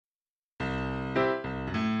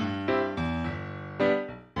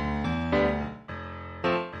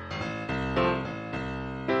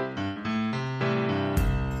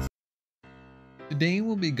Today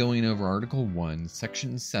we'll be going over Article 1,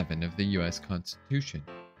 Section 7 of the US Constitution.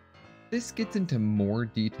 This gets into more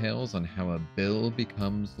details on how a bill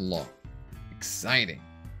becomes law. Exciting!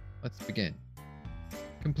 Let's begin.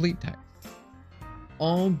 Complete text.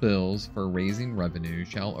 All bills for raising revenue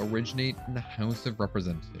shall originate in the House of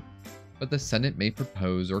Representatives, but the Senate may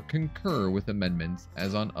propose or concur with amendments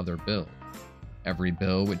as on other bills. Every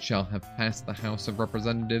bill which shall have passed the House of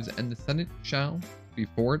Representatives and the Senate shall,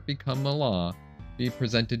 before it become a law, be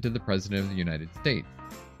presented to the President of the United States.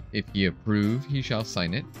 If he approve, he shall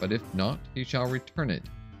sign it, but if not, he shall return it,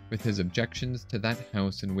 with his objections to that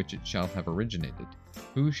House in which it shall have originated,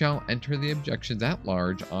 who shall enter the objections at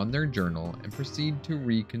large on their journal and proceed to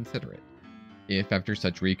reconsider it. If after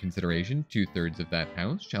such reconsideration 2/3 of that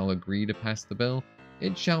House shall agree to pass the bill,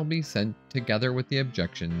 it shall be sent together with the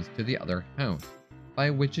objections to the other House,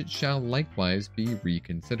 by which it shall likewise be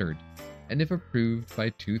reconsidered. And if approved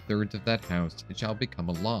by 2/3 of that House, it shall become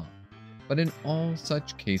a law. But in all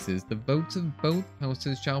such cases, the votes of both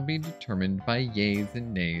Houses shall be determined by yeas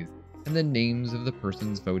and nays, and the names of the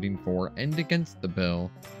persons voting for and against the bill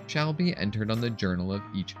shall be entered on the journal of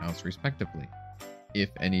each House respectively.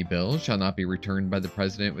 If any bill shall not be returned by the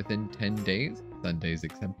President within 10 days, Sundays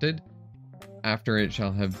excepted, after it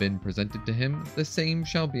shall have been presented to him, the same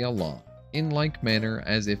shall be a law, in like manner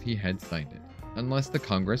as if he had signed it, unless the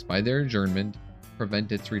Congress by their adjournment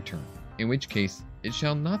prevent its return, in which case it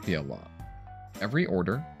shall not be a law. Every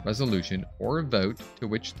order, resolution, or vote to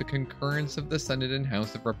which the concurrence of the Senate and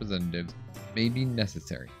House of Representatives may be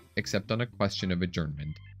necessary, except on a question of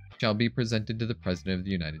adjournment, shall be presented to the President of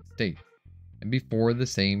the United States, and before the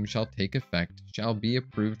same shall take effect, shall be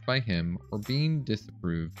approved by him, or being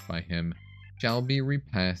disapproved by him, shall be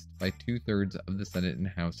repassed by 2/3 of the Senate and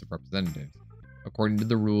House of Representatives, according to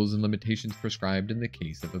the rules and limitations prescribed in the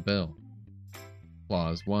case of a bill.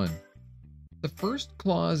 Clause 1. The first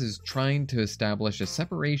clause is trying to establish a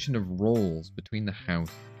separation of roles between the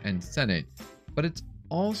House and Senate, but it's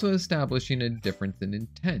also establishing a difference in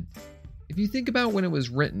intent. If you think about when it was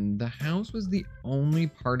written, the House was the only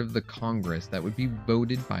part of the Congress that would be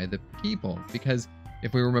voted by the people, because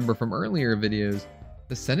if we remember from earlier videos,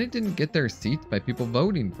 the Senate didn't get their seats by people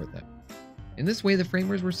voting for them. In this way, the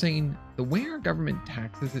framers were saying, the way our government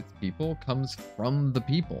taxes its people comes from the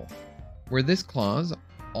people. Where this clause,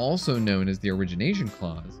 also known as the origination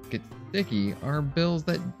clause, gets sticky are bills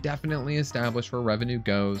that definitely establish where revenue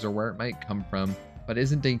goes or where it might come from, but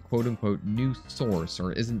isn't a quote-unquote new source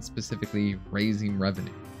or isn't specifically raising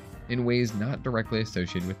revenue, in ways not directly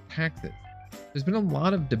associated with taxes. There's been a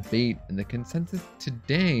lot of debate, and the consensus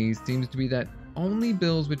today seems to be that only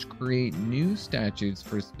bills which create new statutes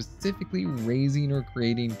for specifically raising or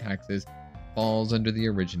creating taxes falls under the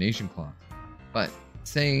origination clause. But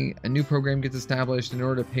say a new program gets established, in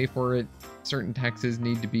order to pay for it, certain taxes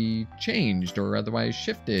need to be changed or otherwise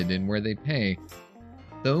shifted in where they pay.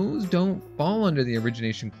 Those don't fall under the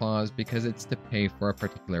origination clause because it's to pay for a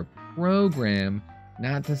particular program,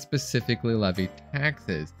 not to specifically levy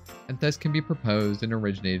taxes, and thus can be proposed and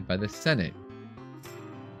originated by the Senate.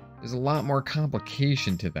 There's a lot more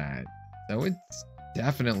complication to that, so it's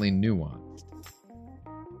definitely nuanced.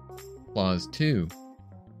 Clause 2.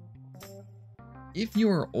 If you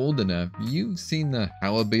are old enough, you've seen the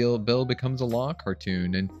How a Bill Becomes a Law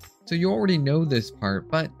cartoon, and so you already know this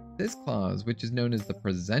part, but this clause, which is known as the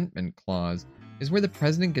presentment clause, is where the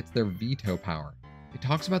president gets their veto power. It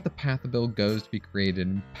talks about the path a bill goes to be created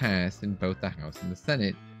and passed in both the House and the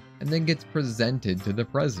Senate, and then gets presented to the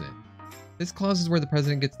president. This clause is where the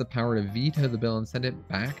president gets the power to veto the bill and send it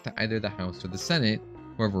back to either the House or the Senate,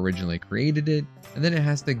 whoever originally created it, and then it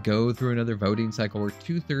has to go through another voting cycle where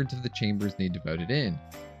 2/3 of the chambers need to vote it in.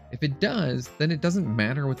 If it does, then it doesn't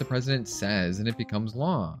matter what the president says and it becomes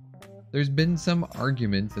law. There's been some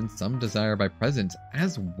arguments and some desire by presidents,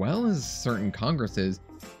 as well as certain Congresses,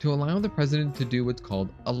 to allow the president to do what's called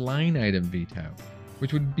a line item veto,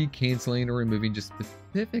 which would be canceling or removing just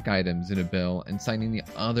specific items in a bill and signing the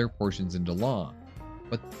other portions into law.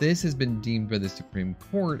 But this has been deemed by the Supreme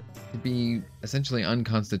Court to be essentially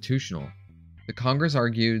unconstitutional. The Congress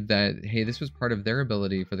argued that, hey, this was part of their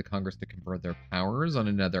ability for the Congress to confer their powers on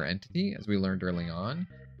another entity, as we learned early on.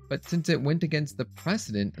 But since it went against the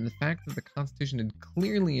precedent and the fact that the Constitution had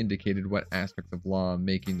clearly indicated what aspects of law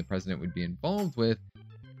making the president would be involved with,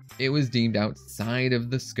 it was deemed outside of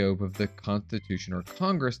the scope of the Constitution or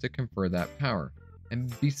Congress to confer that power.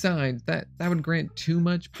 And besides, that would grant too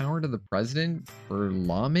much power to the president for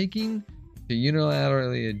lawmaking to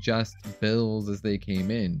unilaterally adjust bills as they came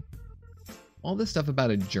in. All this stuff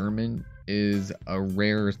about adjournment is a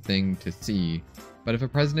rare thing to see, But if a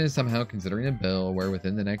president is somehow considering a bill where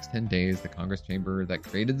within the next 10 days the Congress chamber that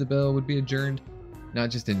created the bill would be adjourned, not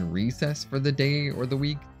just in recess for the day or the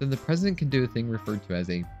week, then the president can do a thing referred to as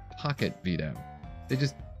a pocket veto. They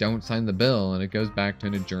just don't sign the bill and it goes back to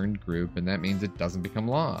an adjourned group, and that means it doesn't become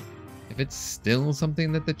law. If it's still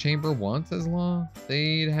something that the chamber wants as law,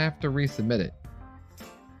 they'd have to resubmit it.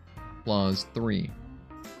 Clause 3.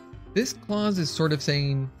 This clause is sort of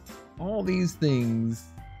saying all these things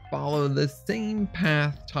follow the same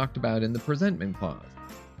path talked about in the presentment clause.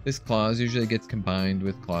 This clause usually gets combined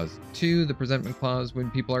with clause 2, the presentment clause,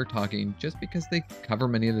 when people are talking, just because they cover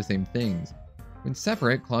many of the same things. When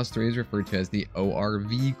separate, clause 3 is referred to as the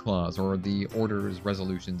ORV clause, or the Orders,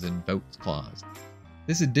 Resolutions, and Votes clause.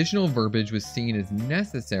 This additional verbiage was seen as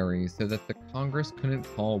necessary so that the Congress couldn't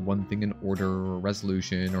call one thing an order or a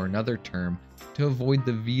resolution or another term to avoid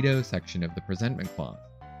the veto section of the presentment clause.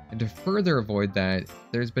 And to further avoid that,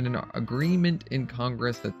 there's been an agreement in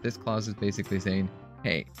Congress that this clause is basically saying,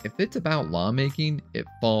 hey, if it's about lawmaking, it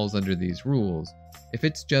falls under these rules. If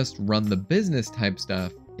it's just run the business type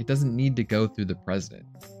stuff, it doesn't need to go through the president.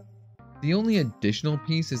 The only additional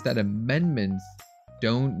piece is that amendments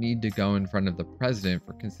don't need to go in front of the president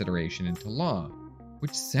for consideration into law,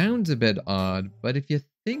 which sounds a bit odd, but if you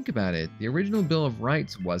think about it, the original Bill of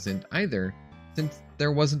Rights wasn't either, since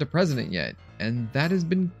there wasn't a president yet, and that has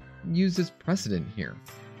been used as precedent here.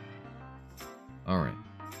 Alright,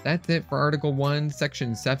 that's it for Article 1,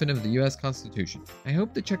 Section 7 of the US Constitution. I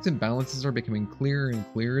hope the checks and balances are becoming clearer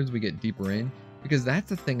and clearer as we get deeper in, because that's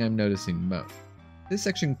the thing I'm noticing most. This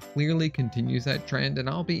section clearly continues that trend, and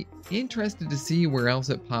I'll be interested to see where else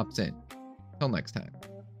it pops in. Till next time.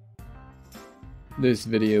 This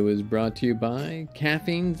video is brought to you by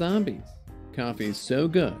Caffeine Zombies. Coffee's so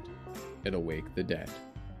good, it'll wake the dead.